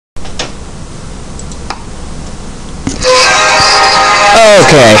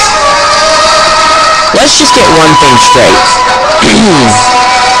Okay. Let's just get one thing straight.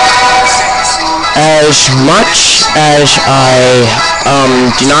 As much as I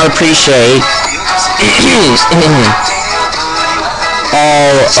do not appreciate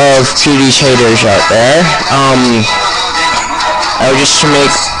all of PewDie's haters out there, I would just to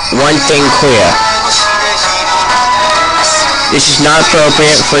make one thing clear. This is not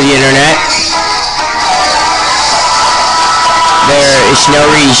appropriate for the internet. There is no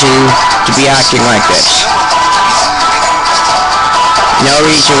reason to be acting like this. No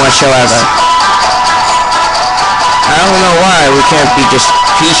reason whatsoever. I don't know why we can't be just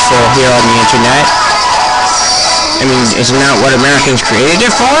peaceful here on the internet. I mean, isn't that what Americans created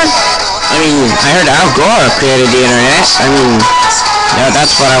it for? I mean, I heard Al Gore created the internet. I mean, yeah,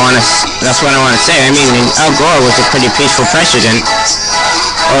 that's what I want to say. I mean, Al Gore was a pretty peaceful president,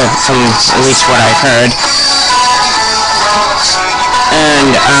 or from at least what I've heard.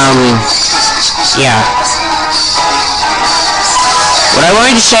 And yeah. What I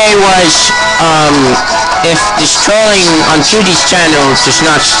wanted to say was, if this trolling on PewDie's channel does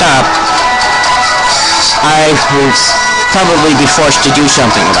not stop, I will probably be forced to do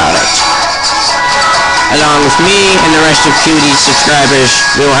something about it. Along with me and the rest of PewDie's subscribers,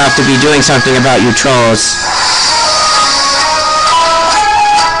 we will have to be doing something about you trolls.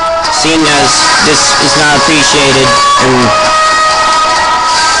 Seeing as this is not appreciated, and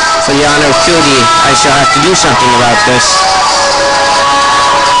for the honor of PewDie, I shall have to do something about this.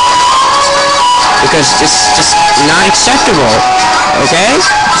 Because this is just not acceptable, okay?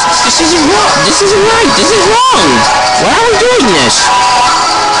 This isn't wrong. This isn't right. This is wrong. Why are we doing this?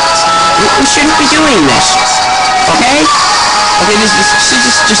 We shouldn't be doing this, okay? Okay, this I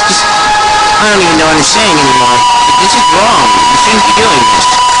don't even know what I'm saying anymore. This is wrong. We shouldn't be doing this,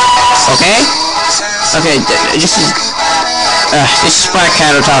 okay? Okay, this is Black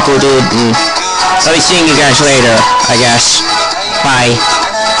Cat Otaku Dude, and I'll be seeing you guys later, I guess. Bye.